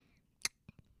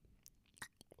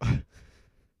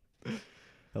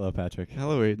Hello, Patrick.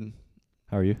 Hello, Aiden.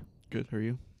 How are you? Good. How are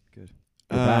you? Good.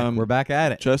 We're back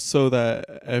at it. Just so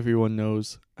that everyone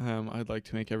knows, I'd like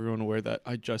to make everyone aware that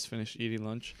I just finished eating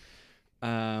lunch.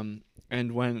 And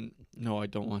no, I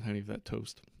don't want any of that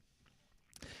toast.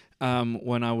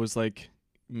 When I was like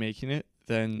making it,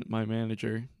 then my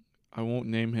manager, I won't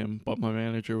name him, but my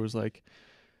manager was like,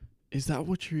 "Is that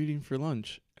what you're eating for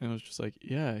lunch?" And I was just like,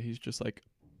 "Yeah." He's just like,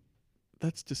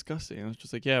 "That's disgusting." I was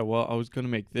just like, "Yeah, well, I was gonna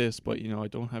make this, but I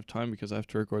don't have time because I have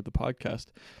to record the podcast."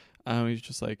 He's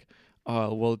just like,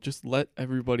 well, just let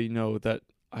everybody know that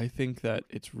I think that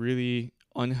it's really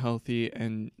unhealthy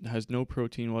and has no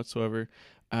protein whatsoever.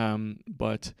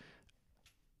 But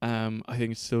I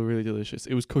think it's still really delicious.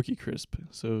 It was Cookie Crisp,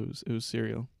 so it was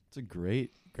cereal. It's a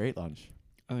great lunch.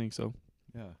 I think so.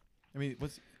 Yeah. I mean,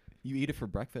 you eat it for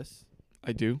breakfast?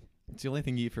 I do. It's the only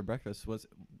thing you eat for breakfast. What's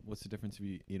the difference if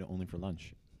you eat it only for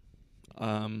lunch?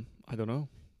 I don't know.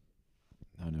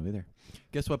 I don't know either.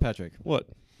 Guess what, Patrick? What?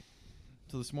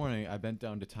 So this morning I bent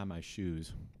down to tie my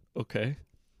shoes. Okay.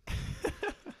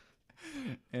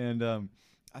 And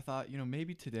I thought,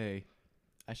 maybe today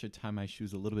I should tie my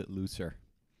shoes a little bit looser.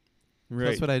 Right.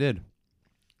 That's what I did.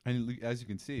 And as you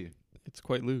can see, It's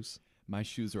quite loose. my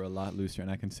shoes are a lot looser,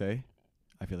 and I can say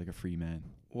I feel like a free man.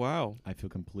 Wow. I feel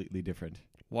completely different.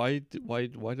 Why did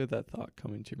that thought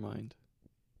come into your mind?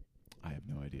 I have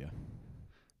no idea.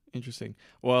 Interesting.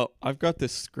 Well, I've got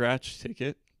this scratch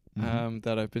ticket Mm-hmm.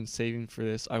 that I've been saving for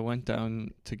this. I went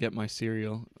down to get my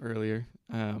cereal earlier,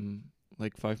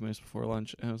 like 5 minutes before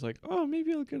lunch, and I was like, "Oh,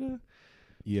 maybe I'll get a."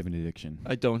 You have an addiction.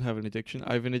 I don't have an addiction.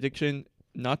 I have an addiction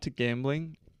not to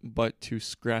gambling, but to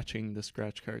scratching the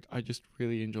scratch card. I just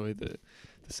really enjoy the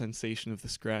sensation of the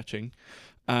scratching.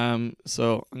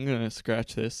 So I'm gonna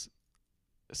scratch this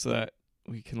so that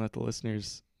we can let the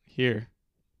listeners hear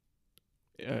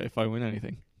if I win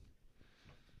anything.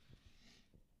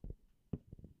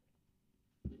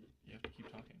 You have to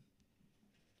keep talking.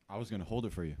 I was going to hold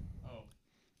it for you. Oh.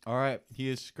 All right. He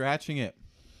is scratching it.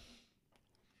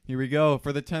 Here we go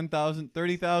for the 10,000,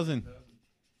 30,000.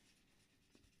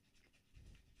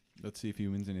 Let's see if he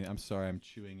wins any. I'm sorry, I'm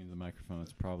chewing into the microphone.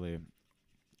 It's probably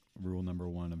rule number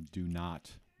 1 of do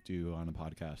not do on a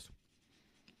podcast.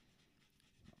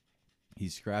 He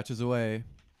scratches away.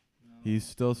 No. He's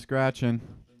still scratching.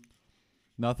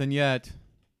 Nothing yet.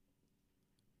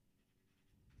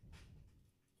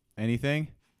 Anything?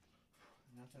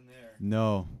 Nothing there.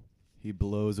 No. He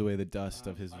blows away the dust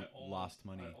of his I lost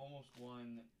money. I almost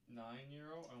won €9.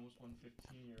 I almost won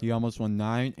 €15. He almost won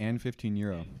 9 and 15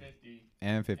 euro. And 50.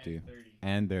 And 50. And 30.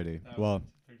 And 30. That Well, was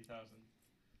 30,000.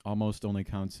 almost only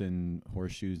counts in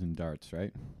horseshoes and darts,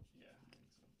 right? Yeah, I think so.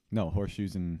 No,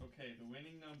 horseshoes and Okay, the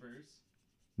winning numbers,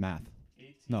 math.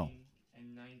 18 No.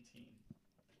 and 19.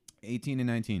 18 and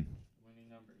 19. Winning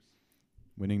numbers.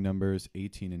 Winning numbers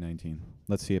 18 and 19.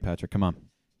 Let's see it, Patrick. Come on.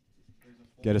 There's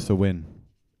a Get us a win.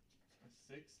 a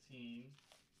 16,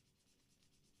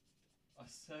 a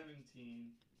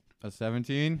 17, A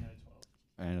 17 and a 12.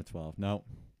 and a 12. No.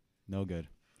 No good.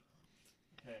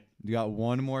 Okay, You got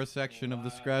one more section of the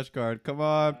Last- scratch card. Come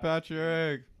on, last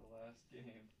Patrick. the last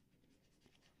game.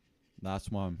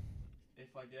 Last one.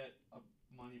 If I get a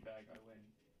money bag, I win.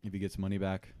 If he gets money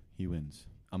back, he wins.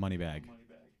 A money bag. A money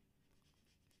bag.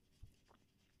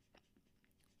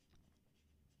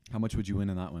 How much would you win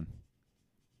in that one?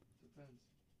 Depends.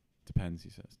 Depends, he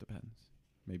says. Depends.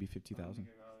 Maybe I don't 50,000. think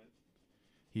I got it.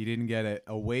 He didn't get it.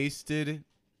 A wasted.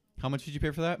 How much did you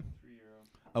pay for that? €3.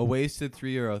 A wasted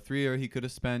 €3. €3 he could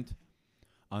have spent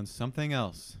on something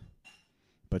else,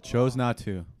 but chose not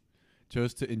to.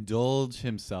 Chose to indulge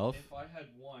himself. If I had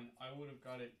won, I would have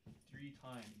got it 3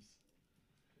 times.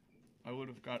 I would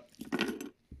have got.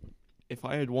 If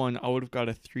I had won, I would have got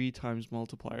a 3 times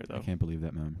multiplier, I though. can't believe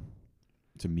that, man.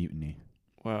 It's a mutiny.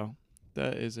 Wow,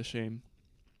 that is a shame.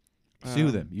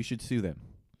 Sue them. You should sue them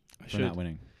I for should not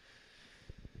winning.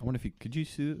 I wonder if could you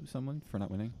sue someone for not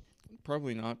winning?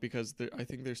 probably not because I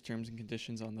think there's terms and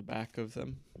conditions on the back of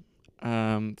them,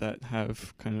 that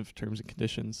have kind of terms and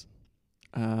conditions.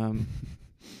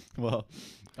 Well,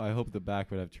 I hope the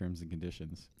back would have terms and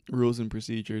conditions. Rules and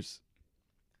procedures.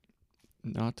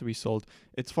 Not to be sold.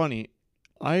 It's funny.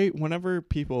 Whenever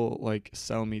people like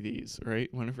sell me these,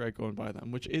 right? Whenever I go and buy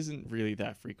them, which isn't really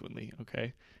that frequently,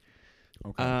 okay?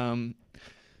 Okay.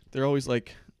 They're always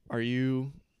like, "Are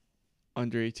you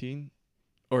under 18?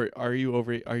 Or are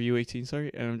you 18, sorry?"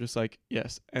 And I'm just like,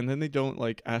 "Yes." And then they don't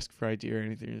like ask for ID or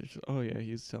anything. They're just, "Oh yeah,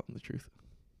 he's telling the truth."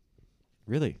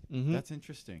 Really? Mm-hmm. That's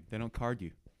interesting. They don't card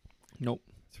you. Nope.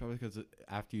 It's probably because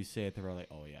after you say it, they're like,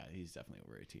 "Oh yeah, he's definitely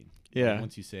over 18." Yeah.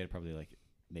 Once you say it, probably like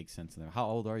makes sense in there. How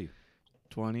old are you?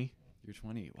 20. You're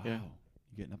 20. Wow. Yeah.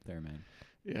 You're getting up there, man.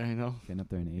 Yeah, I know. Getting up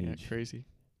there in Yeah, age. crazy.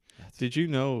 That's Did you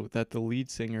know that the lead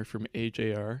singer from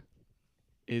AJR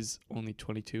is only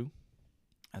 22?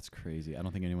 That's crazy. I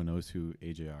don't think anyone knows who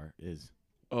AJR is.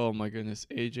 Oh my goodness,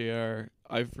 AJR.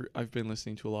 I've been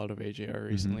listening to a lot of AJR Mm-hmm.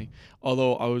 recently.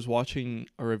 Although I was watching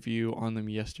a review on them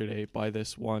yesterday by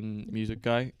this one music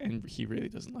guy, and he really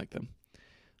doesn't like them.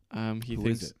 He Who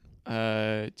thinks. is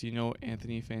Do you know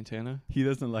Anthony Fantana? He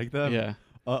doesn't like them? Yeah,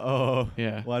 Uh-oh.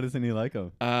 yeah. Why doesn't he like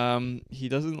them? He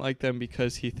doesn't like them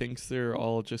because he thinks they're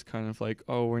all just kind of like,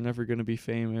 oh, we're never gonna be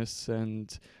famous,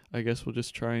 and I guess we'll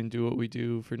just try and do what we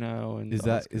do for now. And Is all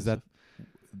that this kind is of that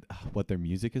what their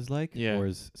music is like? Yeah. Or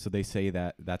so they say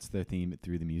that that's their theme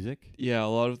through the music? stuff. Yeah, a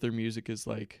lot of their music is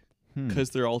like because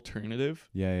they're alternative.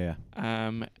 Yeah.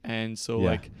 And so Yeah.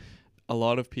 like a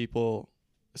lot of people,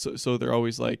 so they're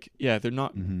always like, yeah, they're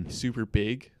not Mm-hmm. super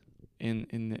big in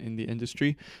the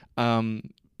industry,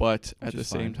 but at Which the is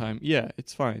same fine. time, yeah,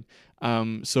 it's fine.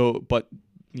 But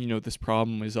you know, this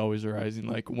problem is always arising.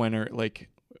 Like,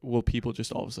 will people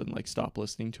just all of a sudden like stop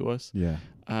listening to us? Yeah.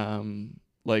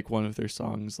 Like one of their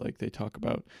songs, like they talk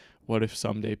about, what if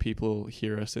someday people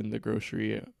hear us in the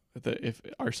grocery, if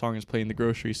our song is playing in the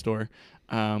grocery store,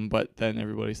 but then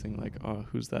everybody's thinking like, oh,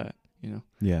 who's that? You know.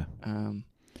 Yeah. Um,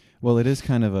 Well, it is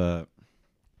kind of a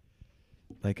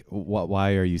like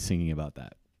why are you singing about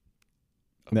that?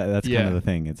 That's kind Yeah. of the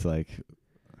thing. It's like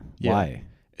Yeah. why?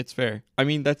 It's fair. I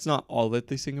mean, that's not all that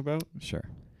they sing about. Sure.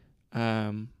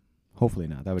 Um, Hopefully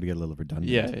not. That would get a little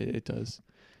redundant. yeah, it does.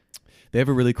 They have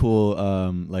a really cool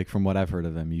like from what I've heard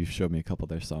of them, you showed me a couple of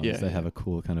their songs. Yeah, They have yeah. a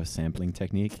cool kind of sampling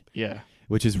technique, Yeah.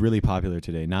 which is really popular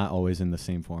today. Not always in the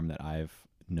same form that I've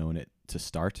known it to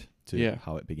start, to Yeah.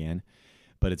 how it began.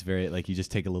 But it's very like you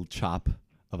just take a little chop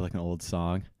of like an old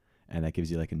song and that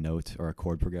gives you like a note or a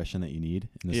chord progression that you need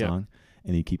in the Yeah. song,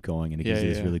 and you keep going and it Yeah, gives you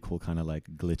this yeah. really cool kind of like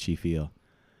glitchy feel.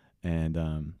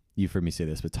 And you've heard me say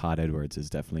this, but Todd Edwards is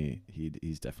definitely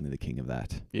he's definitely the king of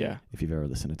that. Yeah. If you've ever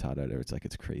listened to Todd Edwards, like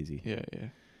it's crazy. Yeah.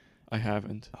 I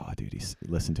haven't. Oh, dude,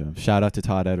 listen to him. Shout out to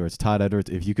Todd Edwards. Todd Edwards,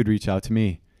 if you could reach out to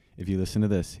me, if you listen to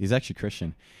this, he's actually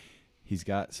Christian. He's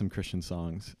got some Christian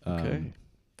songs. Okay.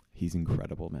 He's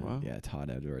incredible, man. Wow. Yeah, Todd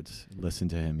Edwards. Listen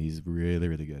to him. He's really,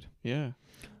 really good. Yeah.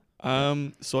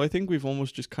 So I think we've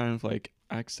almost just kind of like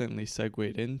accidentally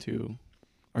segued into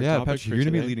our topic Patrick, for you're going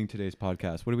to be today. leading today's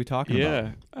podcast. What are we talking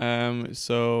about? Yeah.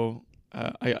 So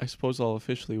I suppose I'll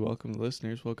officially welcome the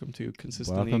listeners. Welcome to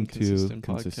Consistently Welcome to Inconsistent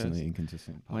Consistently Podcast.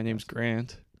 Inconsistent My name's Podcast.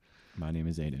 Grant. My name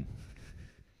is Aiden.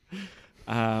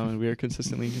 And we are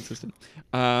consistently inconsistent.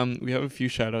 We have a few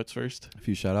shout outs first. A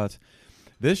few shout outs.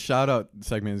 This shout out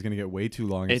segment is going to get way too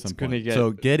long at It's some gonna point. get So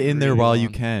get in there really while you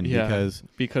long. can, Yeah.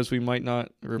 because We might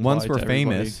not reply once to we're everybody.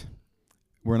 famous,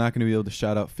 we're not going to be able to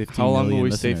shout out 15 How long will million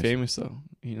we stay listeners. famous though?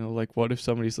 You know, like what if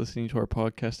somebody's listening to our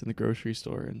podcast in the grocery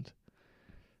store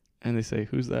and they say,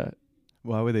 "Who's that?"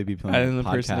 Why would they be playing And then the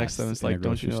person next podcasts to them is in a like,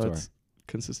 "Don't you know grocery that's store?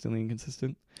 consistently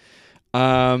inconsistent?"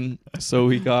 So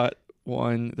we got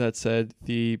one that said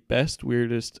the best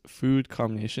weirdest food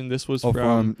combination. This was Oh,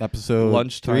 from episode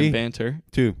Lunchtime 3? Banter.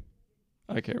 2.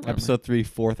 I can't remember. Episode 3,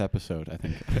 4th episode, I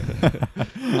think.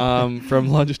 From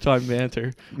Lunchtime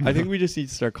Banter. I think we just need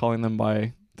to start calling them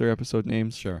by their episode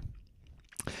names. Sure.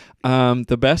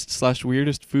 The best /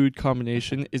 weirdest food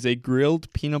combination is a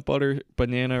grilled peanut butter,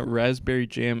 banana, raspberry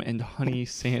jam, and honey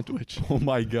sandwich. Oh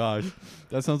my gosh.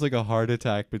 That sounds like a heart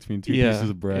attack between two Yeah, pieces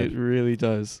of bread. it really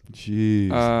does.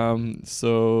 Jeez.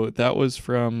 So that was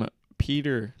from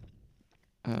Peter.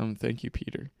 Thank you,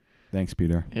 Peter. Thanks,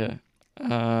 Peter. Yeah.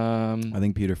 I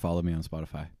think Peter followed me on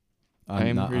Spotify.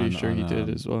 I'm pretty sure he did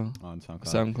as well. On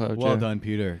SoundCloud. SoundCloud. Well yeah. done,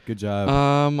 Peter. Good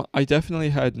job. I definitely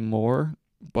had more,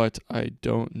 but I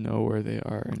don't know where they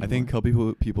are anymore. I think a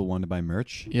couple people want to buy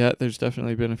merch. Yeah, there's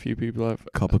definitely been a few people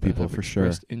Couple that people have for sure.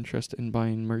 expressed interest in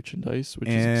buying merchandise, which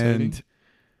is exciting. And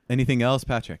anything else,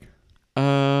 Patrick?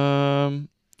 No,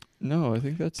 I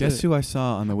think that's Guess it. who I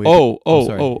saw on the way?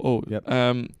 Oh.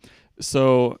 Yep.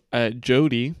 So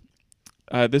Jody,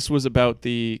 this was about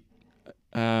the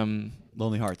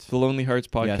Lonely Hearts. Lonely Hearts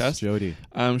podcast. Yes, Jody.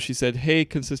 She said, "Hey,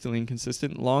 consistently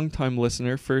inconsistent, long-time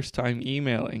listener, first time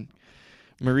emailing."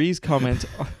 Marie's comment.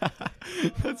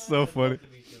 That's so funny.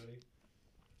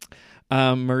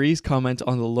 Marie's comment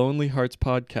on the Lonely Hearts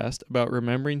podcast about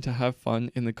remembering to have fun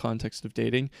in the context of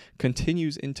dating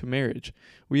continues into marriage.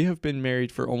 We have been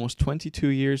married for almost 22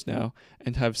 years now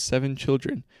and have 7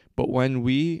 children. But when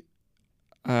we,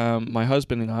 my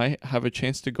husband and I, have a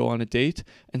chance to go on a date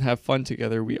and have fun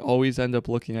together, we always end up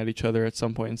looking at each other at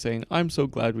some point and saying, "I'm so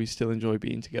glad we still enjoy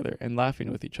being together," and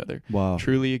laughing with each other. Wow.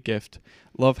 Truly a gift.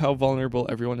 Love how vulnerable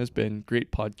everyone has been.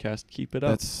 Great podcast. Keep it up.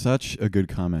 That's such a good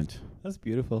comment. That's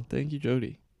beautiful. Thank you,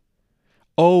 Jody.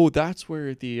 Oh, that's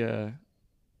where the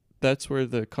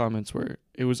comments were.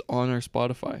 It was on our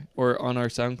Spotify or on our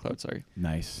SoundCloud. Sorry,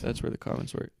 Nice. that's where the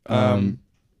comments were.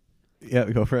 Yeah,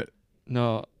 go for it.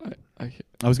 No, I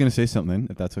was gonna say something,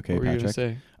 if that's okay, what were you gonna Patrick.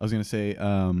 say? I was gonna say,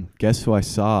 guess who I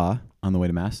saw on the way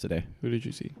to mass today? Who did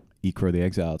you see? Ikro the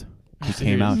Exiled. He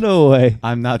came out. No way.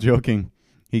 I'm not joking.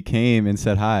 He came and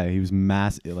said hi. He was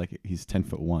like he's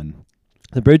 10'1".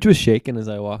 The bridge was shaking as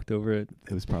I walked over it.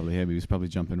 It was probably him. He was probably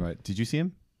jumping right. Did you see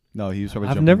him? No, he was probably.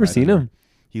 I've jumping never right seen under. him.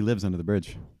 He lives under the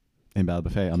bridge in Bal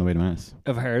Buffet on the way to mass.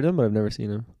 I've heard him, but I've never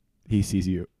seen him. He sees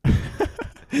you.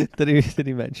 Did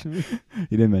he mention me?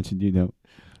 He didn't mention you. No.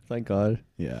 Thank God.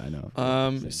 Yeah, I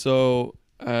know. So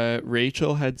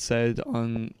Rachel had said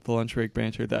on the lunch break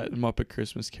banter that Muppet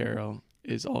Christmas Carol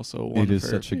is also one It of is her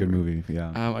such a good favorite. movie.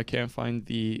 Yeah. I can't find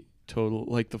the total,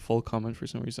 like the full comment for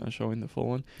some reason. I'm showing the full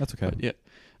one. That's okay. But yeah.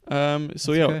 So That's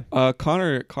yeah, okay.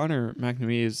 Connor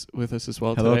McNamee is with us as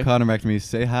well Hello, today. Connor McNamee.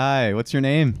 Say hi. What's your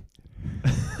name?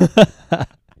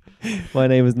 My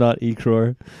name is not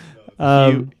Ekror.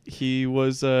 He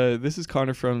was. This is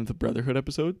Connor from the Brotherhood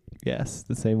episode. Yes,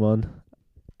 the same one.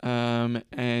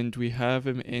 And we have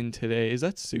him in today. Is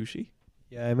that sushi?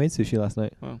 Yeah, I made sushi last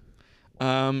night.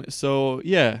 So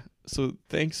yeah. So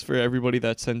thanks for everybody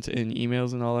that sent in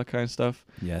emails and all that kind of stuff.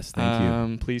 Yes,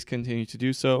 thank you. Please continue to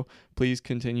do so. Please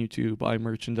continue to buy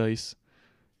merchandise.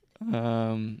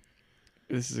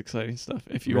 This is exciting stuff.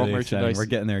 If you Really want exciting. merchandise, We're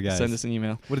getting there, guys. send us an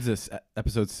email. What is this?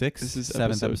 Episode 6? This is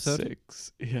 7th episode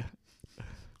 6. Yeah.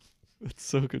 It's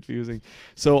so confusing.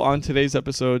 So on today's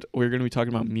episode, we're going to be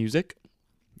talking about music.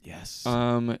 Yes.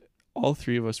 All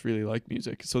three of us really like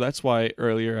music. So that's why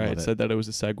earlier I Love had it. said that it was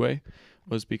a segue,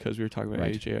 was because we were talking about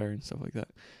Right. AJR and stuff like that.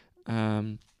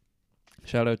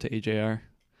 Shout out to AJR.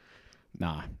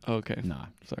 Nah. Okay. Nah.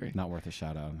 Sorry. Not worth a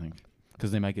shout out, I think.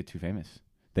 Because they might get too famous.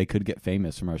 They could get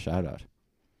famous from our shout out.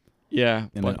 Yeah.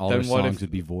 And but then all then their what songs if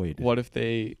would be void. what if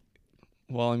they?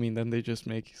 Well, I mean, then they just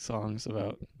make songs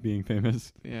about Being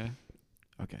famous? yeah.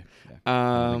 Okay. Yeah.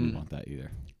 I don't think we Um. want that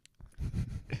either. Oh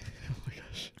my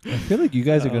gosh. I feel like you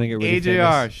guys are gonna get really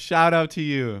AJR, famous. shout out to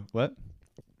you. What?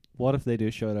 What if they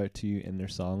do shout out to you in their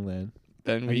song then?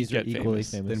 Then And we these are get equally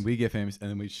famous famous. Then we get famous, and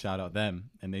then we shout out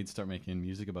them, and they'd start making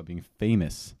music about being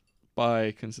famous.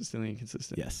 by consistently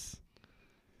inconsistent. Yes.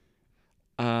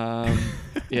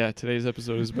 Yeah, today's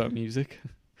episode is about music,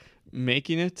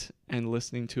 making it and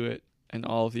listening to it and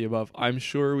all of the above. I'm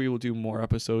sure we will do more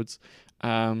episodes.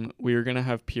 We are going to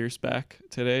have Pierce back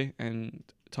today and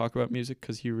talk about music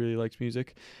because he really likes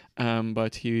music.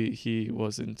 But he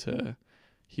wasn't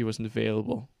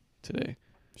available today.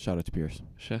 Shout out to Pierce.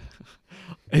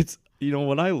 It's,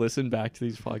 when I listen back to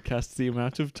these podcasts, the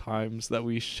amount of times that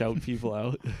we shout people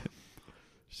out.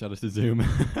 Shout out to Zoom.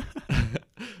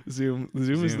 Zoom is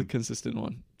the Zoom. consistent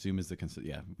one. Zoom is the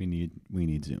yeah. We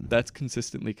need Zoom. That's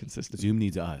consistently consistent. Zoom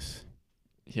needs us.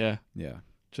 Yeah, Yeah.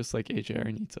 just like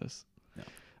AJR needs us. Yeah.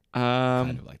 Um,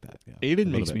 Kind of like that. Yeah. A Aiden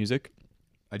little makes bit. music.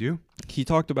 I do. He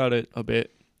talked about it a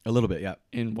bit A little bit. Yeah.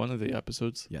 in one of the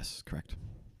episodes. Yes. Correct.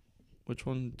 Which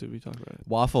one did we talk about?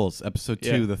 Waffles, episode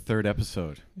 2, Yeah. the 3rd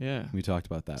episode. Yeah. We talked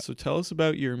about that. So tell us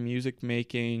about your music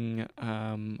making,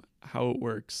 how it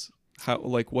works.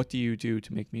 What do you do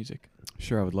to make music?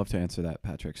 Sure, I would love to answer that,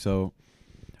 Patrick. So,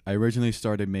 I originally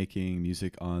started making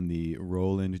music on the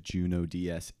Roland Juno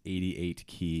DS 88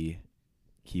 key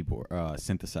keyboard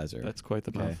synthesizer. That's quite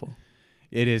the Okay. mouthful.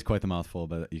 It is quite the mouthful,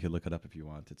 but you could look it up if you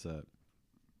want.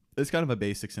 It's kind of a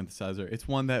basic synthesizer. It's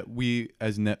one that we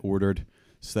as Net ordered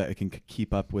so that it can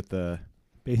keep up with the.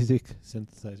 Basic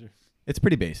synthesizer. It's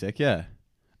pretty basic, yeah.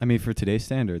 I mean, for today's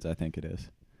standards, I think it is.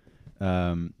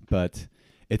 But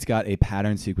it's got a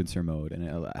pattern sequencer mode, and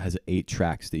it has 8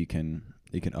 tracks that you can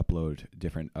upload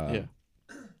different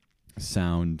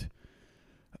sound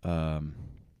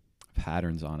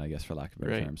patterns on, I guess, for lack of a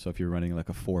better Right. term. So if you're running like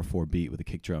a 4/4 beat with a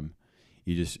kick drum,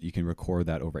 you can record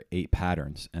that over 8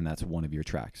 patterns, and that's one of your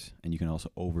tracks. And you can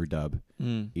also overdub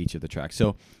each of the tracks.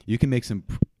 So you can make some.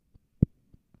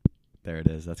 There it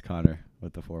is. That's Connor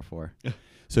with the 4/4.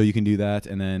 So you can do that,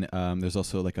 and then there's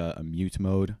also like a mute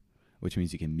mode, which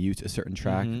means you can mute a certain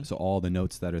track. Mhm. So all the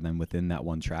notes that are then within that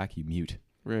one track, you mute.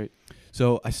 Right.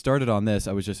 So I started on this.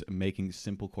 I was just making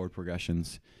simple chord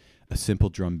progressions, a simple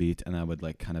drum beat, and I would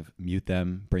like kind of mute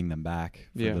them, bring them back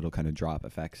for Yeah. little kind of drop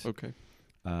effects. Okay.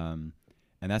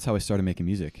 And that's how I started making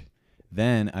music.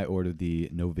 Then I ordered the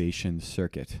Novation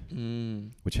Circuit,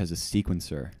 which has a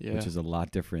sequencer, Yeah. which is a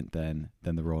lot different than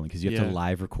the Roland, because you have Yeah. to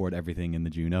live record everything in the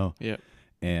Juno. Yeah.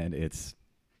 And it's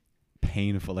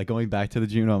painful. Like going back to the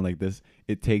Juno, I'm like this.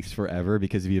 It takes forever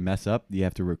because if you mess up, you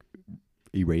have to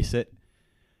erase it.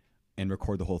 and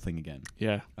record the whole thing again.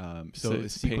 Yeah. So a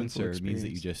it's a painful sequencer means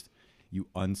that you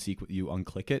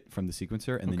unclick it from the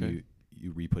sequencer, and then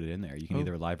you re-put it in there. You can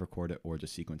either live record it or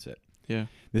just sequence it. Yeah.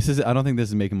 I don't think this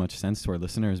is making much sense to our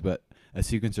listeners, but a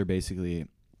sequencer basically,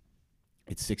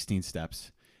 it's 16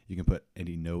 steps. You can put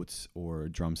any notes or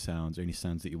drum sounds or any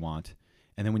sounds that you want.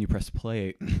 And then when you press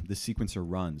play, the sequencer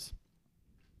runs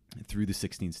through the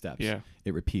 16 steps. Yeah.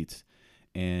 It repeats.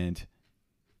 And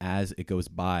as it goes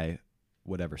by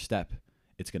whatever step,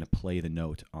 it's going to play the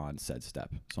note on said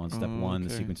step. So on step 1, the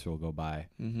sequencer will go by.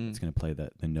 Mm-hmm. It's going to play the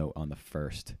note on the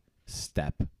first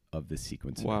step of the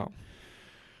sequencer. Wow.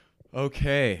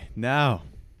 Okay, now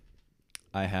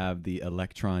I have the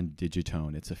Electron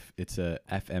Digitone. It's a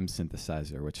FM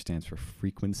synthesizer, which stands for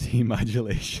frequency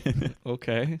modulation.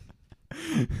 Okay.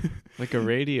 Like a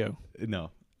radio.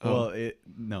 No. Oh. Well,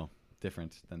 no,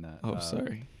 different than that. Oh,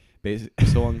 sorry.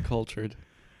 So uncultured.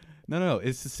 No.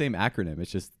 It's the same acronym.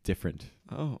 It's just different.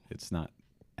 Oh. It's not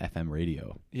FM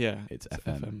radio. Yeah. It's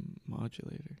FM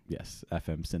modulator. Yes,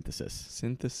 FM synthesis.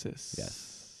 Synthesis.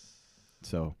 Yes.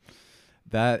 So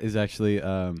that is actually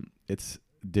it's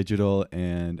digital,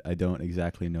 and I don't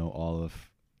exactly know all of.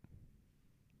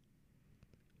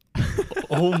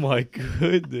 Oh my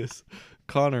goodness.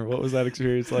 Connor, what was that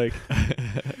experience like?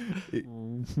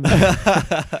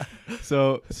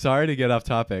 So sorry to get off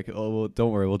topic. Oh, well,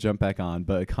 don't worry, we'll jump back on.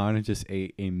 But Connor just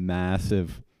ate a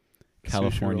massive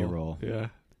California roll. Yeah.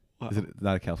 Wow. Is it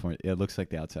not a California? It looks like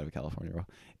the outside of a California roll.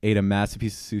 Ate a massive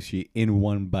piece of sushi in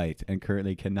one bite, and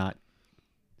currently cannot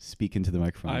speak into the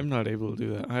microphone. I'm not able to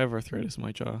do that. I have arthritis in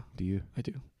my jaw. Do you? I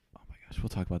do. Oh my gosh, we'll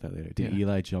talk about that later. Did Yeah.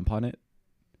 Eli jump on it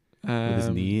with his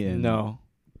knee? And no.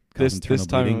 cause This internal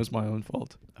time bleeding? it was my own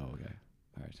fault. Oh, okay.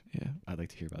 All right. Yeah. I'd like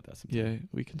to hear about that sometime. Yeah,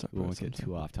 we can talk We about won't it get too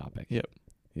sometime. off topic. Yep.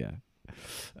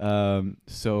 Yeah.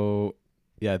 So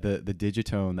yeah, the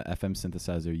Digitone, the FM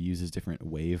synthesizer, uses different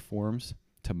waveforms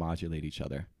to modulate each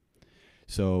other.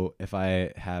 So if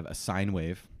I have a sine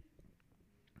wave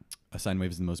is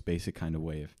the most basic kind of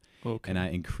wave, Okay. and I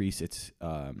increase its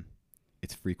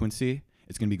frequency,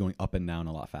 it's going to be going up and down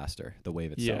a lot faster, the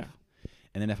wave itself. Yeah.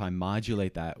 And then if I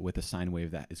modulate that with a sine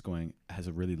wave that has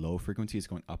a really low frequency, it's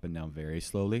going up and down very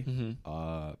slowly,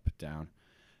 up, down,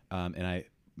 and I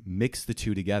mix the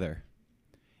two together.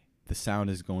 The sound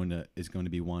is going to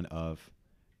be one of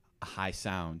a high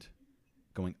sound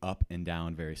going up and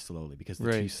down very slowly, because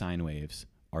the two sine waves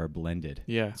are blended.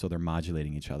 Yeah. So they're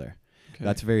modulating each other. Okay.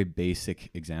 That's a very basic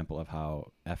example of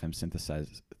how FM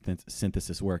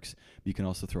synthesis works. You can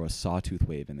also throw a sawtooth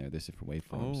wave in there. There's different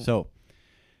waveforms. Oh. So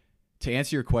to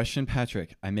answer your question,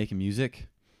 Patrick, I make music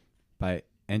by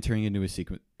entering into a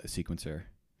sequencer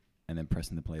and then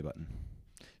pressing the play button.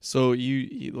 So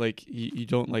you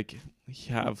don't like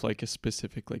have like a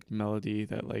specific like melody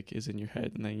that like is in your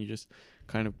head, and then you just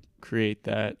kind of create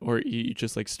that, or you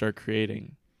just like start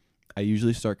creating. I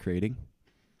usually start creating.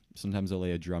 Sometimes I'll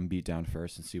lay a drum beat down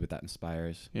first and see what that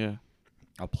inspires. Yeah.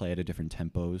 I'll play it at different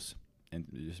tempos and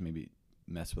just maybe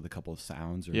mess with a couple of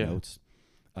sounds or Yeah. notes.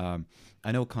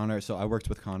 I know Connor, so I worked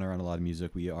with Connor on a lot of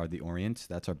music. We are the Orient.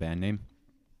 That's our band name.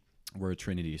 We're a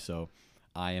trinity, so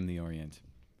I am the Orient.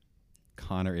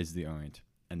 Connor is the Orient,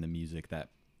 and the music that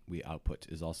we output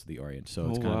is also the Orient. So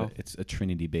it's kind of it's a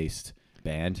trinity-based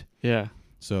band. Yeah.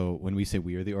 So when we say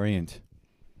we are the Orient,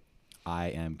 I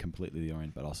am completely the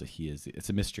Orient, but also he is. It's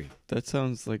a mystery. That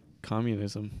sounds like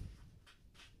communism.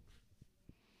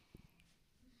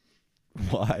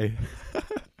 Why?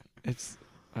 It's,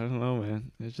 I don't know,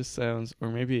 man. It just sounds, or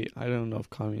maybe, I don't know if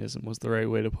communism was the right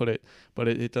way to put it, but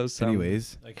it does sound.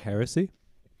 Anyways, Like heresy?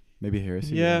 maybe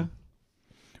heresy. Yeah.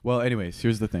 Well, anyways,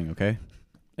 here's the thing, okay?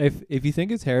 If you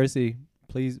think it's heresy,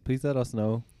 please let us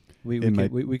know.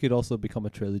 We could also become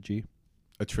a trilogy.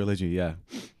 A trilogy, yeah.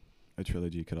 A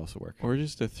trilogy could also work. Or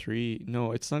just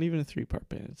no, it's not even a 3-part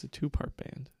band. It's a 2-part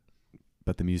band.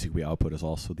 But the music we output is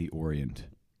also the Orient.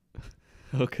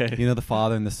 Okay. You know, the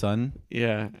Father and the Son?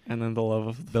 Yeah. And then the love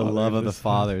of the The Father love and of the Son.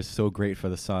 Father is so great for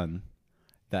the Son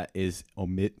that is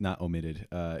Embodied.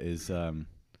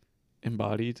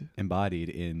 embodied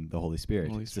in the Holy Spirit.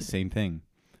 Holy It's the Spirit. same thing.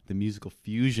 The musical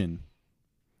fusion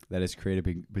that is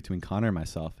created between Connor and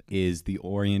myself is the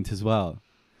Orient as well.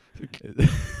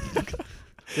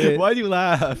 Why do you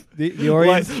laugh? The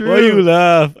Orient. Why you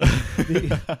laugh?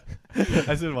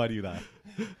 I said, why do you laugh?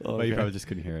 But you probably just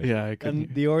couldn't hear it. Yeah, I couldn't.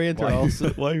 And the Orient Why? are also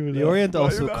Why you the laugh? Orient Why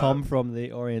also you laugh? come from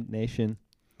the Orient Nation.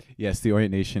 Yes, the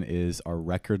Orient Nation is our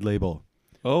record label,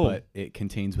 Oh. but it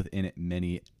contains within it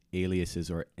many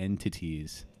aliases or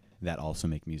entities that also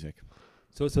make music.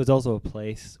 So it's also a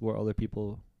place where other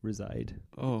people reside.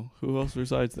 Oh, who else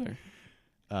resides there?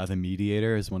 The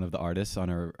Mediator is one of the artists on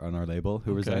our label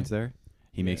who resides there.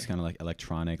 He makes kind of like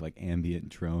electronic, like ambient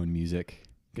drone music.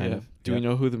 Kind of. Do we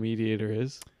know who the Mediator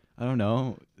is? I don't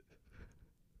know.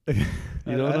 I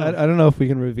don't know if we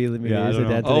can reveal the Mediator's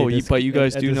identity. But you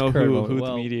guys do know who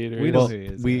the Mediator is. We know who he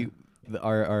is.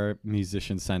 Our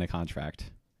musicians signed a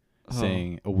contract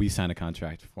saying, we signed a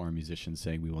contract for our musicians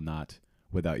saying we will not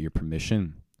without your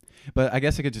permission. But I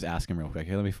guess I could just ask him real quick.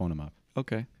 Here, let me phone him up.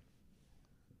 Okay.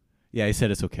 Yeah, he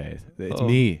said it's okay. It's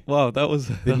me. Wow, that was...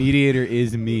 The Mediator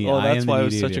is me. Oh, that's why it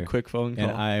was such a quick phone call.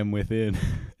 And I am within.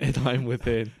 And I'm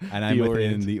within. And I'm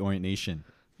within the Orient Nation.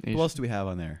 Who else do we have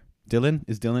on there? Dylan?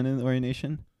 Is Dylan in the Orient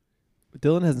Nation?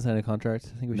 Dylan hasn't signed a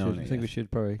contract. I think we should. I think we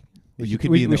should probably... You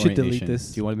could be in the Orient delete Nation.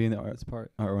 this. Do you want to be in our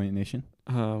Orient Nation?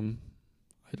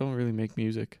 I don't really make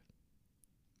music.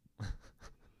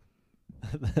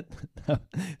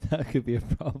 that could be a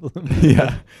problem.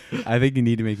 Yeah. I think you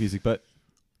need to make music, but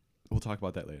we'll talk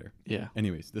about that later. Yeah.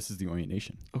 Anyways, this is the Orient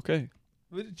Nation. Okay.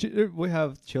 We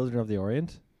have Children of the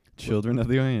Orient. Children of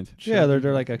the Orient. Yeah,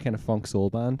 they're like a kind of funk soul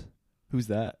band. Who's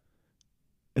that?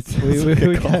 You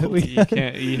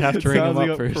have to ring them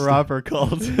up first. Proper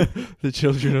cult. The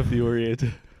Children of the Orient.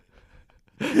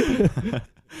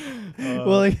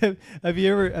 Well, like, have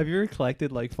you ever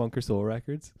collected like funk or soul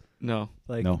records? No.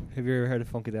 Like, no. Have you ever heard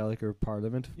of Funkadelic or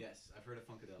Parliament? Yes, I've heard of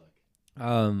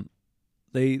Funkadelic.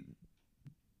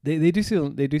 They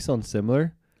do sound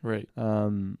similar. Right.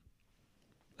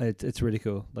 It's really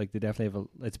cool. Like, they definitely have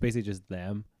it's basically just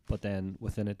them, but then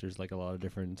within it there's like a lot of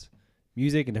different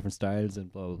music and different styles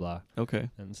and blah blah blah. Okay.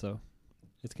 And so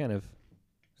it's kind of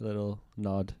a little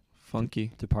nod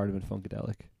funky to Parliament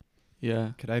Funkadelic.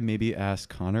 Yeah. Could I maybe ask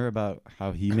Connor about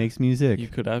how he makes music? You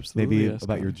could absolutely maybe about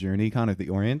Connor. your journey, Connor, the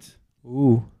Orient.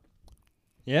 Ooh.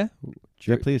 Yeah?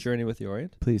 Yeah, please. Journey with the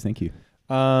Orient. Please, thank you.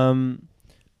 I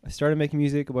started making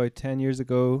music about 10 years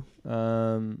ago,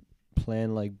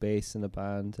 playing like bass in a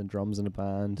band and drums in a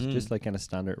band, just like kind of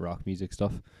standard rock music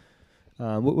stuff,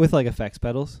 with like effects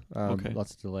pedals,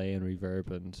 lots of delay and reverb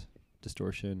and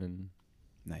distortion and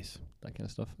nice that kind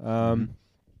of stuff.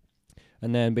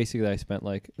 And then basically I spent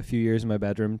like a few years in my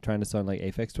bedroom trying to sound like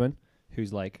Aphex Twin,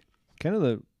 who's like kind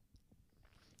of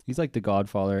he's like the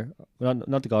godfather,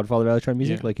 not the godfather of electronic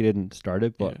music, like he didn't start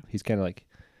it, but he's kind of like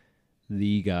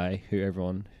the guy who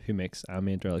everyone who makes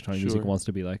ambient or electronic music wants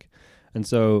to be like. And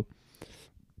so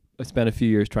I spent a few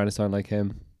years trying to sound like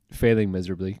him, failing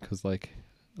miserably because like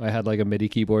I had like a MIDI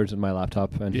keyboard in my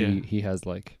laptop and he has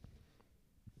like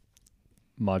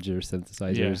modular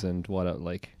synthesizers and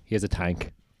like he has a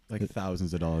tank. Like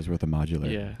thousands of dollars worth of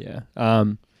modular. Yeah.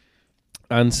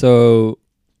 And so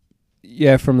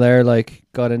from there like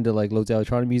got into like loads of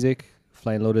electronic music,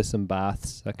 Flying Lotus and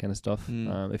Baths, that kind of stuff.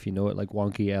 If you know it, like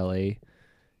wonky LA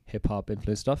hip hop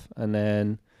influence stuff. And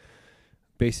then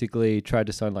basically tried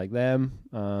to sound like them.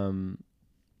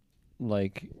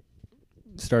 Like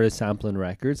started sampling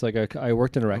records. Like I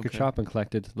worked in a record shop and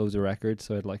collected loads of records.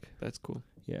 So I'd like, that's cool.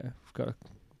 Yeah, I've got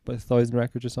about 1,000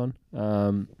 records or so.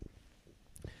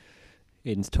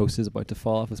 Aiden's toast is about to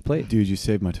fall off his plate. Dude, you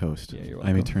saved my toast. Yeah, you're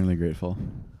welcome. I'm eternally grateful.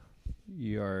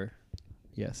 You are,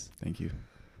 yes. Thank you.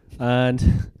 And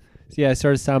so I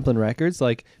started sampling records.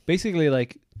 Like basically,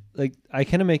 like I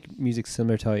kind of make music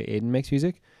similar to how Aiden makes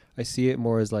music. I see it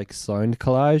more as like sound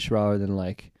collage rather than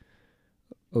like,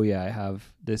 oh yeah, I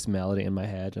have this melody in my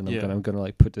head and I'm gonna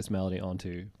like put this melody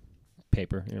onto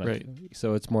paper. You know, like,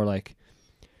 so it's more like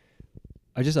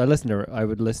I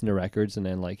would listen to records and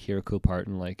then like hear a cool part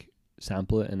and like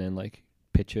sample it and then like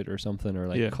pitch it or something or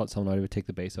like cut something out of it, take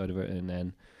the bass out of it, and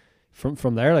then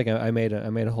from there like I made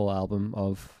a whole album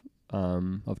of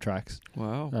tracks.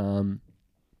 Wow.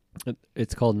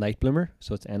 It's called Night Bloomer,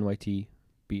 so it's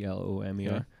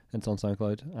NYTBLOMER, and it's on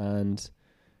SoundCloud. And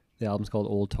the album's called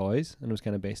Old Toys, and it was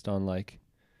kind of based on like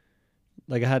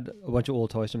I had a bunch of old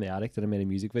toys from the attic that I made a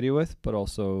music video with, but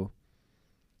also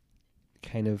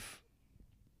kind of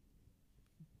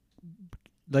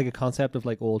like a concept of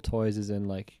like old toys is in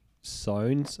like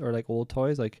sounds or like old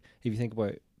toys. Like if you think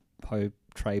about how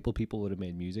tribal people would have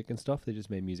made music and stuff, they just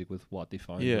made music with what they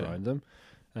found around them,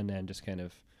 and then just kind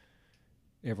of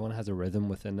everyone has a rhythm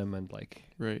within them, and like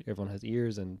everyone has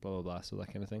ears and blah blah blah, so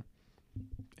that kind of thing.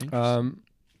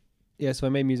 So I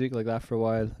made music like that for a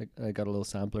while. I got a little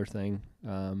sampler thing,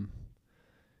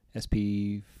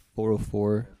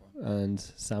 SP404, and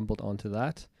sampled onto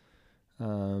that.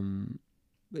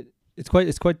 But it's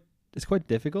quite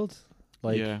difficult.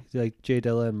 Like Jay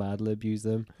Dilla and Madlib use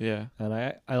them. Yeah. And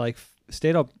I like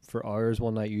stayed up for hours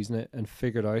one night using it and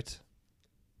figured out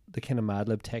the kind of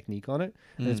Madlib technique on it.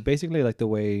 And it's basically like the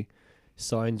way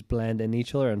sounds blend in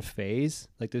each other and phase.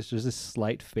 Like there's just a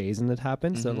slight phasing that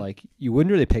happens that Mhm. like you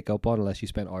wouldn't really pick up on unless you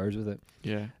spent hours with it.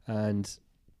 Yeah. And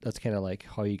that's kind of like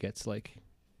how he gets like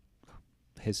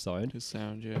his sound. His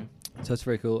sound. Yeah. So that's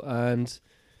very cool. And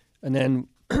then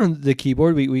the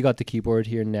keyboard, we got the keyboard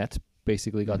here. Net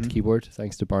basically got the Mhm. keyboard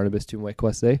thanks to Barnabas to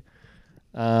West Day.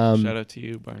 Shout out to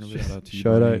you, Barnabas. Shout out to you,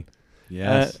 Shout Barney.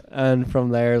 Yes. And from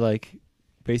there, like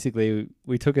basically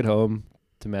we took it home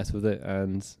to mess with it,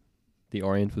 and the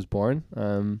Orient was born.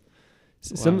 Wow.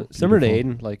 Similar to Beautiful.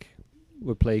 Aiden, like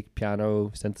would play piano,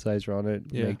 synthesizer on it,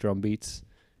 Yeah. make drum beats.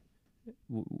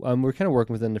 We're kind of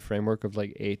working within the framework of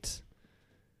like eight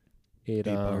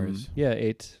bars. Yeah,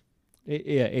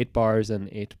 eight bars and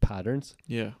 8 patterns.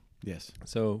 Yeah. Yes.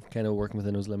 So kind of working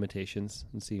within those limitations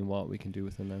and seeing what we can do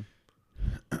within them.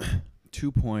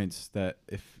 2 points that,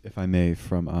 if I may,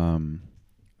 from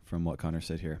what Connor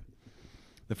said here.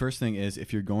 The first thing is,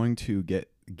 if you're going to get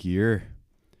gear,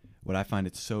 what I find,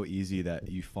 it's so easy that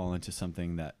you fall into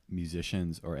something that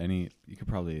musicians or you could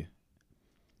probably,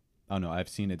 I don't know, I've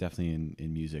seen it definitely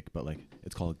in music, but like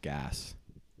it's called GAS,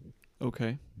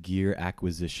 Okay. gear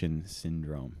acquisition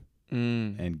syndrome.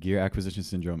 Mm. And gear acquisition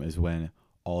syndrome is when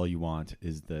all you want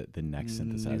is the next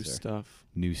synthesizer. New stuff.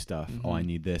 New stuff. Oh, I Mhm.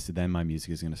 need this, then my music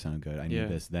is going to sound good. I Yeah. need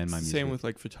this, then my music. Same with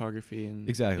like photography and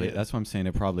Exactly. yeah. That's what I'm saying.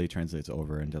 It probably translates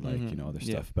over into like, Mhm. other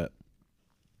Yeah. stuff. But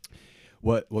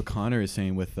what Connor is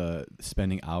saying with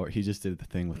spending hours, he just did the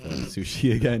thing with the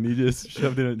sushi again. He just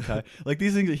shoved it in like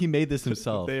these things. He made this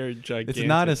himself. They're gigantic. It's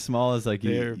not as small as like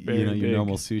They're very your big.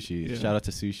 normal sushi. Yeah. Shout out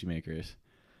to sushi makers.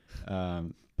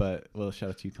 But shout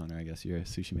out to you, Connor. I guess you're a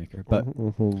sushi maker. But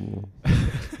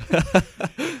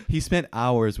he spent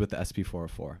hours with the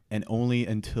SP404, and only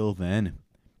until then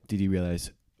did he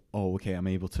realize, oh, okay, I'm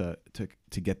able to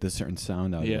get this certain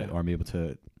sound out of it, or I'm able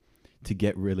to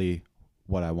get really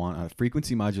what I want.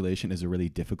 Frequency modulation is a really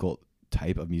difficult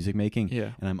type of music making,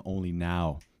 Yeah. and I'm only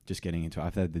now just getting into it.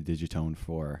 I've had the Digitone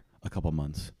for a couple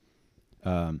months.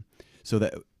 So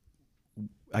that,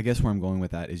 I guess where I'm going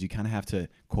with that is you kind of have to,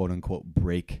 quote unquote,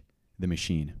 break the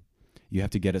machine. You have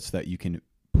to get it so that you can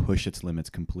push its limits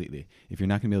completely. If you're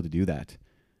not going to be able to do that,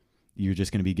 you're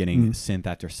just going to be getting synth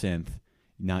after synth,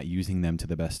 not using them to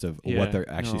the best of what they're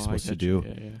actually supposed to do.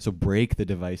 Yeah. So break the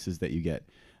devices that you get,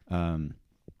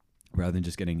 rather than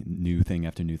just getting new thing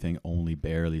after new thing, only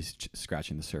barely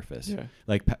scratching the surface. Yeah.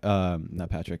 Like, not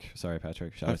Patrick. Sorry,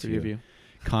 Patrick. Shout I out to forgive you. you.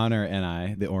 Connor and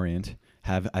I, the Orient,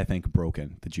 have, I think,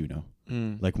 broken the Juno.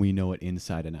 Like, we know it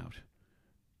inside and out.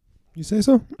 You say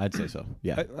so? I'd say so.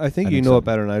 Yeah. I think I you think know so. it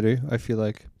better than I do. I feel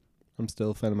like I'm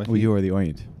still a fan of my Well, you are the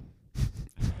Orient.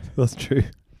 That's true.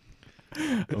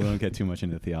 We won't get too much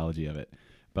into the theology of it.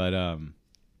 But,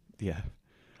 yeah.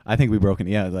 I think we've broken.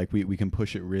 Yeah, like we can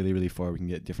push it really, really far. We can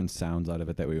get different sounds out of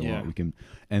it that we want. We can,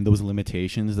 and those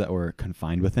limitations that we're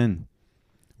confined within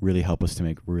really help us to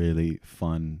make really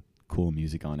fun, cool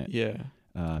music on it. Yeah.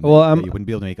 Well, that you wouldn't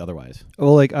be able to make otherwise.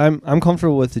 Well, like I'm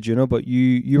comfortable with the Juno, but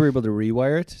you were able to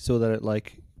rewire it so that it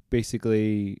like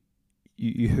basically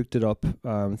you hooked it up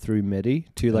through MIDI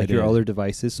to like your did. other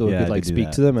devices, so Yeah, it could I like did do speak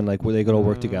that. to them and like they could all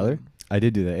work together. I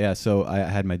did do that. Yeah. So I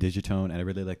had my Digitone, and I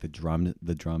really like the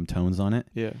drum tones on it.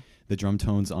 Yeah. The drum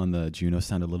tones on the Juno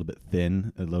sound a little bit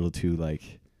thin, a little too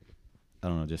like, I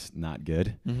don't know, just not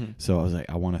good. Mm-hmm. So I was like,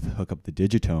 I want to hook up the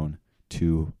Digitone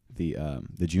to the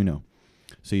Juno.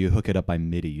 So you hook it up by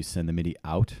MIDI. You send the MIDI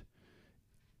out,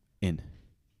 in.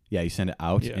 Yeah, you send it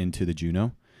out into the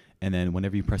Juno, and then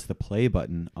whenever you press the play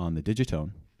button on the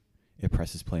Digitone, it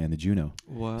presses play on the Juno.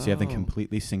 Wow. So you have them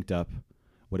completely synced up,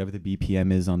 whatever the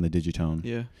BPM is on the Digitone.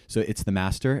 Yeah. So it's the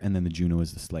master, and then the Juno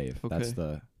is the slave. Okay. That's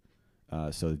the,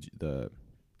 so the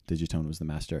Digitone was the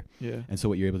master. Yeah. And so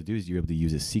what you're able to do is you're able to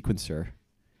use a sequencer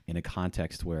in a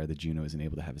context where the Juno isn't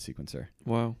able to have a sequencer.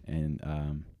 Wow. And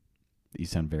you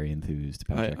sound very enthused,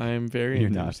 Patrick. I am very You're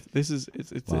enthused. not. This is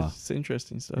it's Wow. it's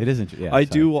interesting stuff. It isn't. Yeah, I sorry.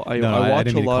 do. I watch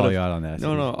didn't a mean to lot call of. you out on that.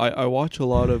 No. I watch a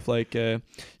lot of like.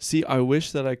 See, I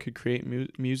wish that I could create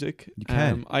music. You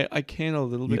can. I can a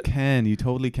little You bit. can. You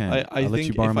totally can. I I'll let think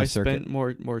you borrow if my I circuit. spent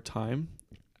more time,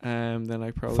 then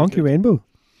I probably Funky could. Rainbow.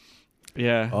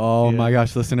 Yeah. Oh yeah. my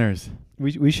gosh, listeners!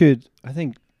 We should. I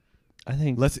think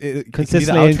Let's Consistently can be and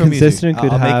the outro consistent music.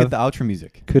 could I'll make have- it the outro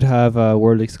music. could have a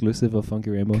world exclusive of Funky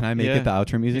Rainbow. Can I make Yeah. it the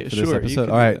outro music Yeah, for sure, this you episode? can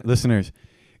All do right, that. listeners,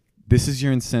 this is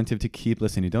your incentive to keep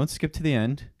listening. Don't skip to the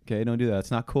end. Okay, don't do that.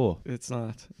 It's not cool. It's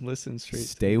not. Listen straight.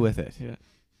 Stay with it. Yeah.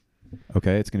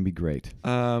 Okay, it's gonna be great.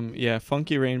 Yeah,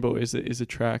 Funky Rainbow is a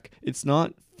track. It's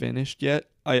not finished yet.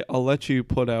 I'll let you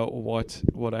put out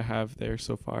what I have there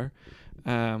so far.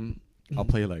 I'll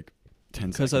play like 10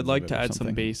 because seconds I'd like of it to or add some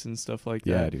something. bass and stuff like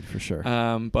Yeah, that. dude, for sure.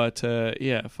 But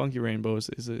yeah, Funky Rainbows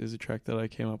is a track that I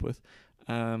came up with.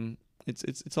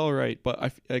 It's all right,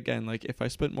 but again, like if I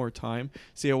spent more time,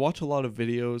 see, I watch a lot of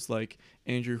videos like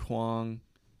Andrew Huang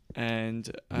and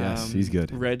Yes, he's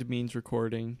good. Red Means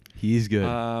Recording. He's good.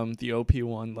 The OP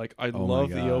one, like I Oh love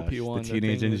my the OP gosh, one. The That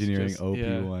Teenage thing is Engineering just- OP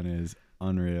yeah. one is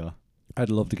unreal. I'd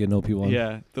love to get an OP1.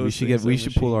 Yeah, those We should things we are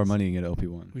should pool our machines. money and get OP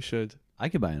one. We should. I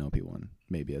could buy an OP one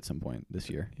maybe at some point this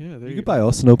year. Yeah, there You you could go. buy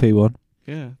us an OP1.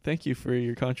 Yeah, thank you for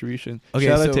your contribution. Okay,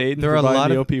 Shout so out to Aiden there for are a buying lot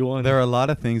the of- OP1. There are a lot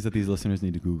of things that these listeners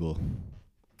need to Google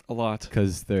a lot.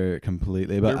 because they're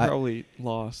completely. They're But probably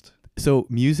lost. so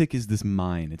music is this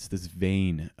mine. It's this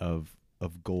vein of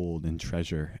gold and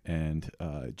treasure and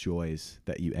joys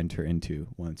that you enter into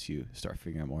once you start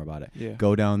figuring out more about it. Yeah.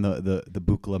 Go down the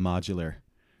Buchla modular,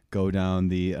 go down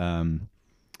the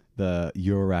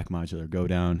Eurorack modular, go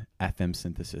down FM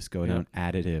synthesis, go Yeah. down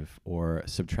additive or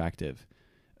subtractive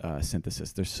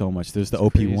synthesis. There's so much. There's the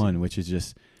It's crazy. OP1, which is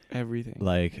just Everything.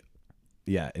 like,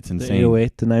 yeah, it's The insane.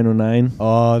 808, the 909,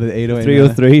 Oh, the 808.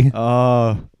 303.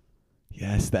 Oh,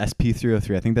 yes, the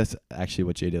SP303. I think that's actually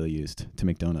what J Dilla used to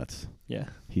make donuts. Yeah.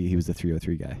 He was the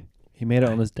 303 guy. He made it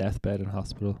on his deathbed in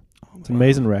hospital. Oh It's an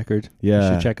amazing record. You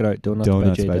Yeah. should check it out. Donuts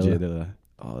by J Dilla.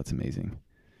 Oh, that's amazing.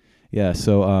 Yeah,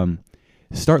 so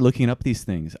start looking up these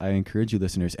things. I encourage you,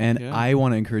 listeners, and Yeah. I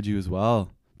want to encourage you as well,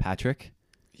 Patrick.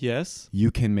 Yes.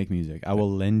 You can make music. I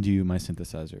will lend you my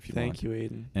synthesizer if you want. Thank you,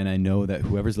 Aiden. And I know that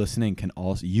whoever's listening can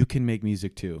also. You can make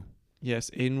music too. Yes,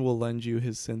 Aiden will lend you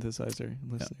his synthesizer,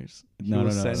 listeners. He No, will no,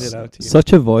 no. send it out to you.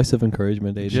 Such a voice of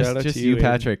encouragement, Aiden. Shout out Just to you, you, Aiden.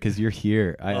 Patrick, because you're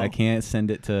here. I Oh. can't send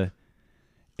it to.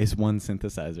 It's one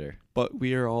synthesizer. But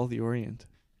we are all the Orient.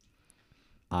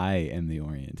 I am the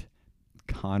Orient.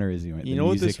 Connor is the Orient. You The know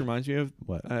what music, this reminds me of?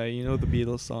 What? You know the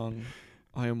Beatles song,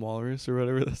 "I Am Walrus" or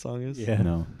whatever the song is. Yeah.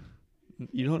 No.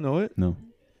 You don't know it? No.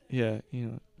 Yeah, you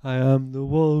know. I am the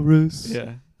walrus.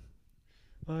 Yeah,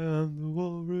 I am the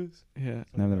walrus. yeah.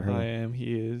 I've never heard I of it. am.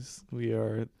 He is. We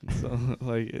are. So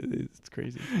like it's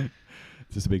crazy.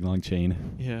 Just a big long chain.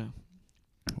 Yeah.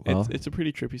 Well, It's a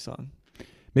pretty trippy song.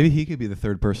 maybe he could be the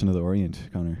third person of the Orient,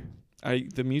 Connor.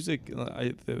 The music.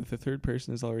 The third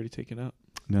person is already taken up.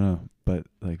 No, but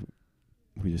like,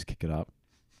 we just kick it up.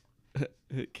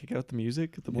 Kick out the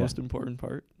music. The Yeah. most important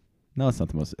part. No, it's not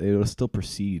the most. It will still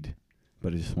proceed,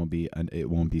 but it just won't be. It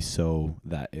won't be so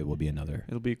that it will be another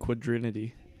It'll be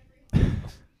quadrinity.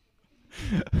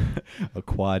 a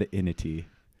quadinity.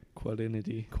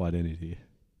 Quadinity. Quadinity.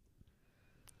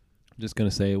 I'm just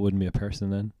gonna say it wouldn't be a person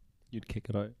then. You'd kick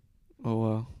it out. Oh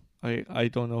wow. I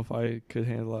don't know if I could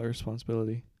handle that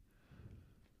responsibility.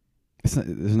 It's not,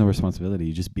 there's no responsibility.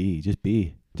 You just be. Just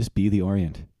be the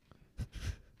Orient.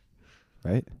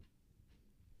 Right?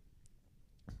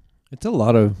 It's a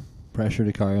lot of pressure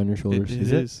to carry on your shoulders. It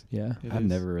Is it? is. Yeah. It I've is.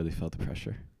 never really felt the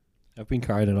pressure. I've been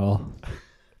carried it all.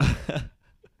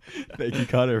 Thank you,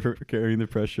 Connor, for carrying the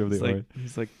pressure of the It's like, Orient.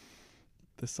 he's like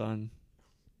the sun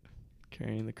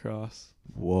carrying the cross.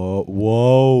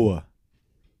 Whoa!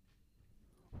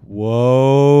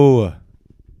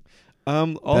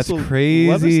 Also, That's crazy.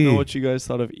 let us know what you guys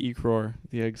thought of Ekror,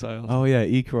 the Exiled. Oh yeah,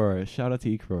 Ekror. Shout out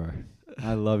to Ekror.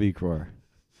 I love Ekror.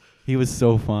 He was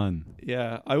so fun.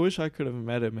 Yeah, I wish I could have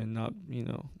met him and not,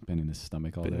 Been in his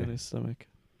stomach all been day. in his stomach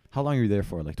How long were you there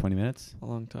for? Like 20 minutes? a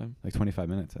long time. Like 25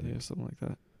 minutes, I think. Yeah, something like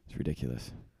that. It's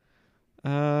ridiculous.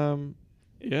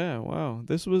 Yeah, wow.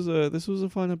 This was a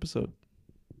fun episode.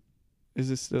 Is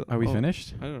this still? Are we oh,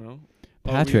 finished? I don't know.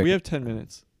 Patrick. we have 10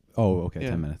 minutes. Oh, okay.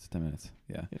 Yeah. 10 minutes. 10 minutes.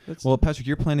 Yeah. Yeah, that's Well, Patrick,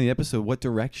 you're planning the episode. What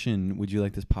direction would you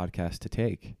like this podcast to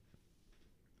take?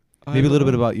 I Maybe a don't little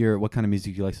bit know. about what kind of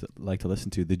music you like to listen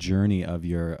to, the journey of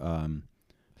your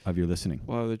listening.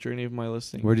 Wow, the journey of my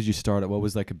listening. Where did you start? What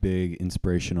was like a big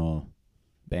inspirational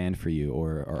band for you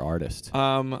or artist? I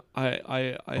or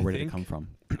where did think it come from?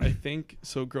 I think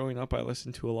so. Growing up, I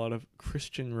listened to a lot of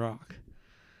Christian rock.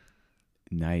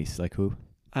 Nice. Like who?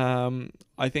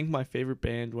 I think my favorite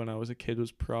band when I was a kid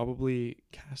was probably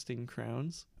Casting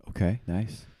Crowns. Okay.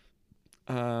 Nice.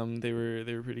 They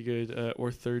were pretty good.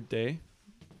 Or Third Day.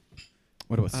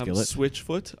 What about Skillet?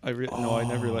 Switchfoot. I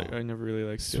never really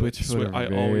liked Skillet. Switchfoot are I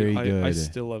very I good.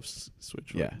 still love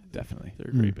Switchfoot. Yeah, definitely.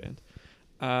 They're a great band.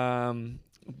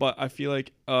 But I feel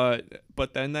like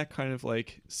but then that kind of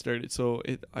like started. So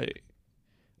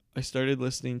I started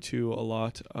listening to a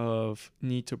lot of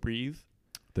Need to Breathe.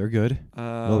 They're good.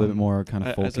 A little bit more kind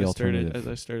of folky alternative. As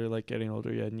I started like getting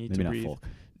older, yeah, Need Maybe to not Breathe. folk.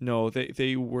 No,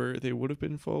 they would have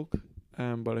been folk,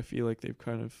 but I feel like they've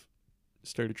kind of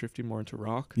started drifting more into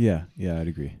rock. Yeah, I'd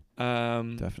agree.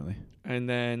 Definitely. Definitely. And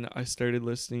then I started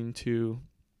listening to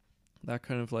that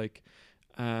kind of like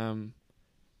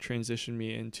transitioned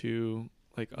me into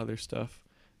like other stuff.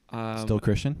 Still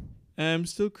Christian? I'm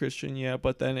still Christian, yeah,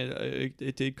 but then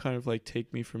it did kind of like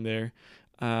take me from there.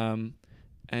 And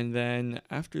then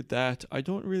after that, I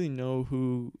don't really know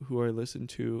who I listened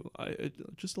to.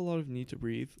 Just a lot of Need to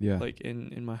Breathe, Yeah. like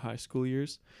in my high school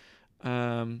years.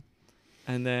 And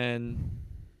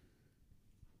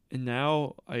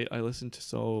now I listen to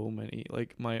so many,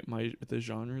 like the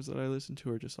genres that I listen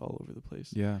to are just all over the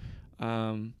place. Yeah.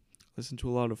 Listen to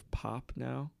a lot of pop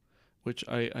now, which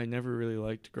I never really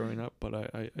liked growing up, but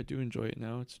I do enjoy it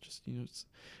now. It's just, it's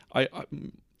I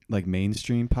Like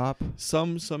mainstream pop?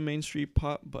 some mainstream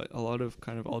pop, but a lot of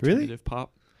kind of alternative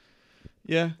pop.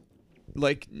 Yeah.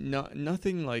 Like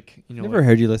nothing like, Never like,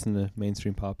 heard you listen to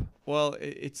mainstream pop. well,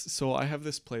 it's so I have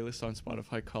this playlist on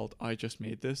Spotify called I Just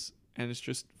Made This, and it's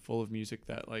just full of music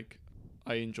that like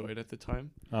I enjoyed at the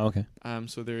time. Oh, okay.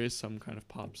 So there is some kind of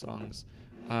pop songs.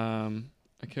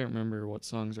 I can't remember what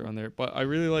songs are on there, but I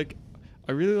really like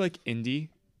indie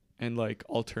and like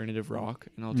alternative rock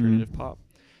and alternative pop.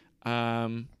 I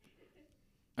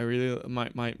really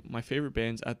my favorite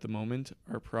bands at the moment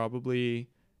are probably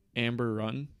Amber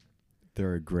Run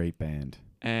They're a great band.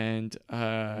 and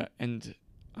Half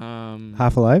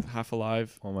Alive? Half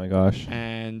Alive Oh my gosh.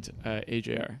 and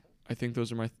AJR. I think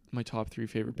those are my top 3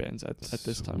 favorite bands at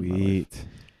this time of my life. Sweet.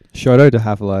 Shout out to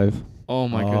Half Alive. Oh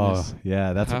my goodness.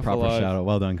 Yeah, that's Half a proper Alive. shout out.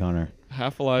 Well done, Connor.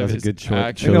 Half Alive That was a is good cho- I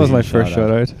actually think that was my Chosen first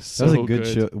shout out. That so was a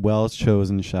good, well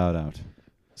chosen shout out.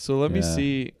 So let me Yeah.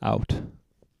 see. Out.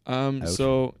 Out.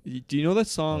 So do you know that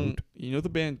song? Out. You know the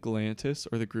band Galantis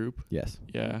or the group? Yes.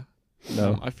 Yeah.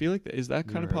 No. I feel like is that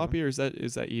kind of Never heard of poppy or is that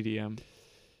EDM?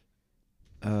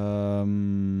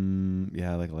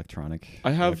 Yeah, like electronic.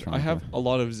 I have electronica. a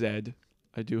lot of Zed.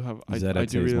 I do have I Zed, I'd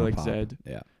say do is really more like pop. Zed.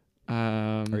 Yeah.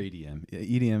 Um, Or EDM. Yeah,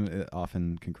 EDM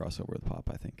often can cross over with pop,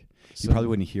 I think. You some- probably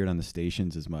wouldn't hear it on the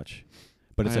stations as much.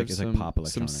 But it's I like have it's like pop some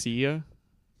electronic. Sia.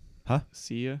 Huh?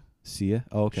 Sia. Sia?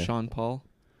 Oh, okay. Sean Paul.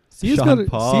 Sia's Sean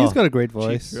Paul. got a great Cheap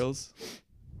voice. Thrills.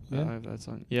 Yeah. I have that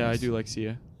song. Yeah, Nice. I do like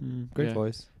Sia. Great Yeah.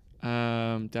 voice.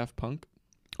 Daft Punk.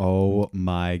 Oh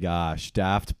my gosh.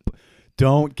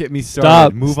 Don't get me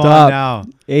started. Move on now.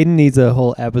 Aiden needs a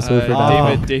whole episode for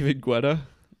that. David Guetta.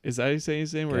 Is that how you say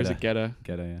his name, or is it Guetta?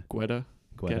 Get it, yeah. Guetta.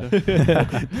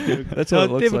 Guetta. That's what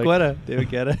it looks David like. Guetta. David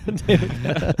Guetta.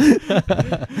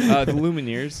 The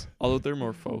Lumineers, although they're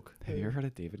more folk. Have you ever heard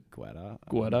of David Guetta?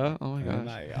 Guetta. Oh my Oh gosh.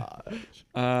 my gosh.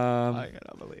 I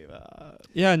cannot believe it.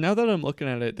 Yeah, now that I'm looking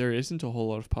at it, there isn't a whole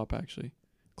lot of pop actually.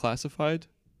 Classified.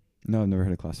 No, I've never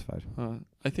heard of Classified.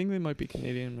 I think they might be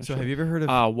Canadian. I'm not So sure. have you ever heard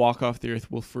of... Walk Off the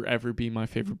Earth will forever be my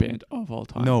favorite band of all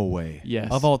time. No way.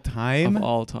 Yes. Of all time? Of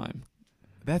all time.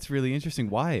 That's really interesting.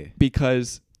 Why?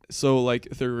 Because so like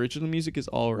their original music is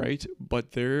all right,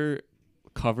 but their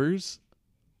covers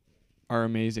are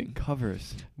amazing.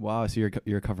 Covers. Wow, so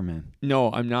you're a cover man.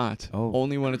 No, I'm not. Oh.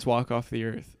 Only when it's Walk Off the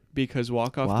Earth. Because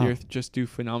Walk Off Wow. the Earth just do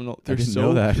phenomenal. I didn't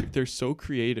know that. They're so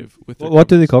creative with their What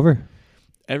do they covers. cover?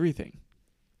 Everything.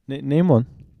 Name one.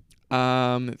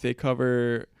 They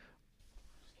cover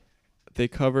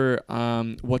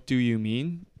What Do You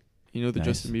Mean? You know the Nice.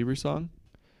 Justin Bieber song?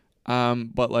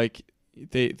 But like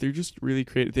they're just really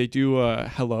creative. They do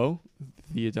Hello,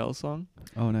 the Adele song.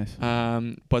 Oh, nice.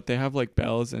 But they have like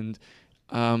bells and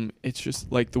it's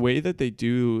just like the way that they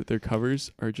do their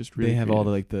covers are just really They have all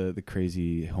the creative. the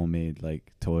crazy homemade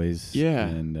like toys Yeah.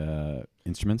 and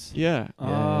instruments. Yeah.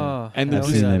 Ah, And I they're know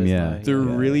just- who that is yeah. now. They're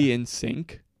Yeah. really in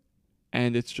sync.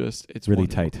 And it's Really wonderful.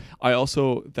 tight. I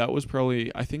also that was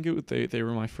probably I think they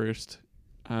were my first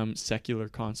secular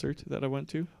concert that I went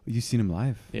to. You seen them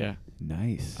live? Yeah.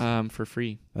 Nice. For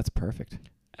free. That's perfect.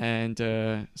 And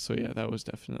so yeah, that was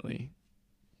definitely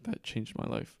that changed my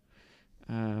life.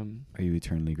 Are you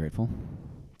eternally grateful?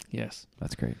 Yes.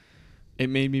 That's great. It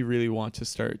made me really want to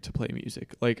start to play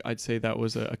music. Like I'd say that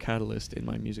was a catalyst in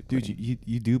my music Dude, playing.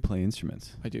 you do play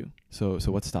instruments. I do. So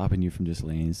what's stopping you from just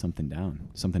laying something down?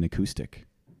 Something acoustic?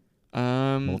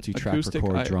 Multi-track Acoustic,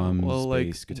 record, drums, like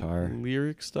bass, guitar.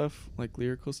 lyric stuff, like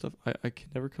lyrical stuff. I can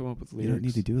never come up with lyrics. You don't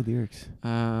need to do lyrics.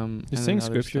 And Just then sing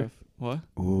other scripture. stuff. What?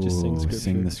 Ooh, Just sing sing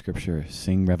scripture. the scripture.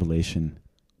 Sing Revelation.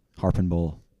 Harp and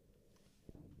bowl.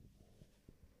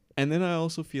 And then I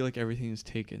also feel like everything is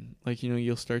taken. Like,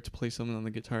 you'll start to play something on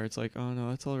the guitar. It's like, oh no,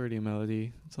 that's already a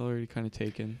melody. It's already kind of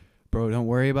taken. Bro, don't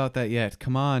worry about that yet.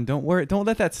 Come on, don't worry. Don't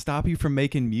let that stop you from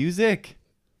making music.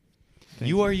 Thank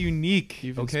You are unique.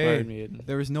 You've okay. inspired me, Aiden.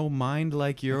 There is no mind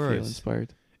like I feel yours,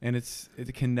 inspired. and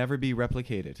it can never be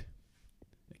replicated.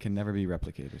 It can never be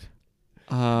replicated.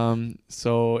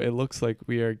 So it looks like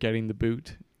we are getting the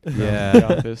boot Yeah.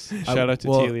 The Office. Shout out to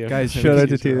well, Telia. guys. Shout out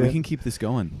to we Telia. can keep this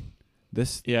going.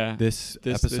 This Yeah. this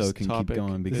This episode can topic. keep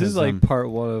going because This is like part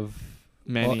one of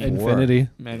Many. Infinity.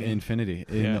 Many. Infinity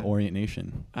in Yeah. the Orient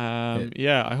Nation.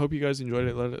 Yeah, I hope you guys enjoyed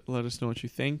it. Let us know what you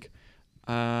think.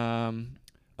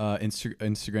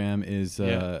 Instagram is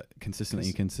Yeah. consistently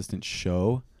Cons- inconsistent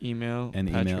show. Email And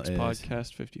email Patrick's is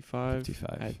podcast 55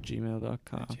 55 at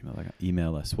gmail.com. gmail.com.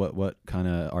 Email us. What kind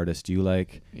of artists do you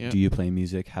like? Yeah. Do you play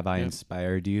music? Have I Yeah.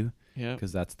 inspired you? Yeah.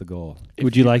 Because that's the goal. If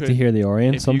Would you like to could- hear the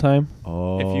Orient if you- sometime?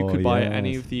 Oh, If you could buy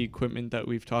any yes. of the equipment that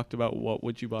we've talked about, what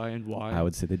would you buy and why? I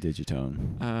would say the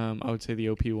Digitone. I would say the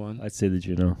OP one. I'd say the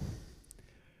Juno.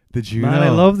 The Juno. Man, I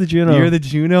love the Juno. You're the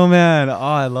Juno man. Oh,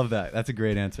 I love that. That's a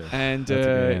great answer. And That's a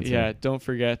great answer. yeah, don't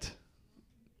forget,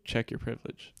 check your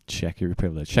privilege. Check your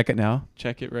privilege. Check it now.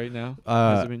 Check it right now.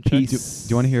 Has it been checked? Do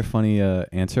you want to hear a funny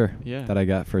answer Yeah, that I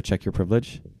got for check your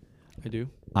privilege? I do.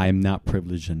 I am not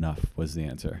privileged enough was the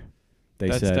answer. They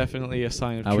That's said definitely a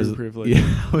sign of I true was privilege.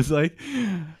 Yeah, I was like,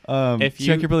 If check you-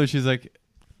 your privilege. She's like,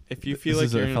 If you feel this like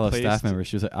is you're a in fellow a place, staff member.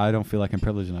 She was like, I don't feel like I'm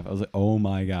privileged enough. I was like, oh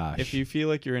my gosh. if you feel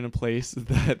like you're in a place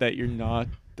that you're not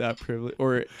that privileged,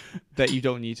 or that you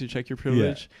don't need to check your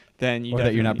privilege, then you or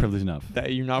that you're not definitely- privileged enough,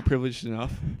 that you're not privileged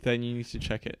enough, then you need to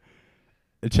check it.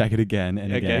 check it again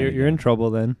and Again. again. You're in trouble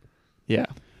then. Yeah.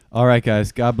 All right,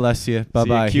 guys. God bless you. Bye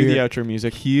bye. Cue the outro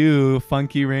music. Cue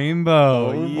Funky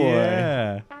Rainbow. Oh, boy.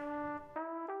 Yeah.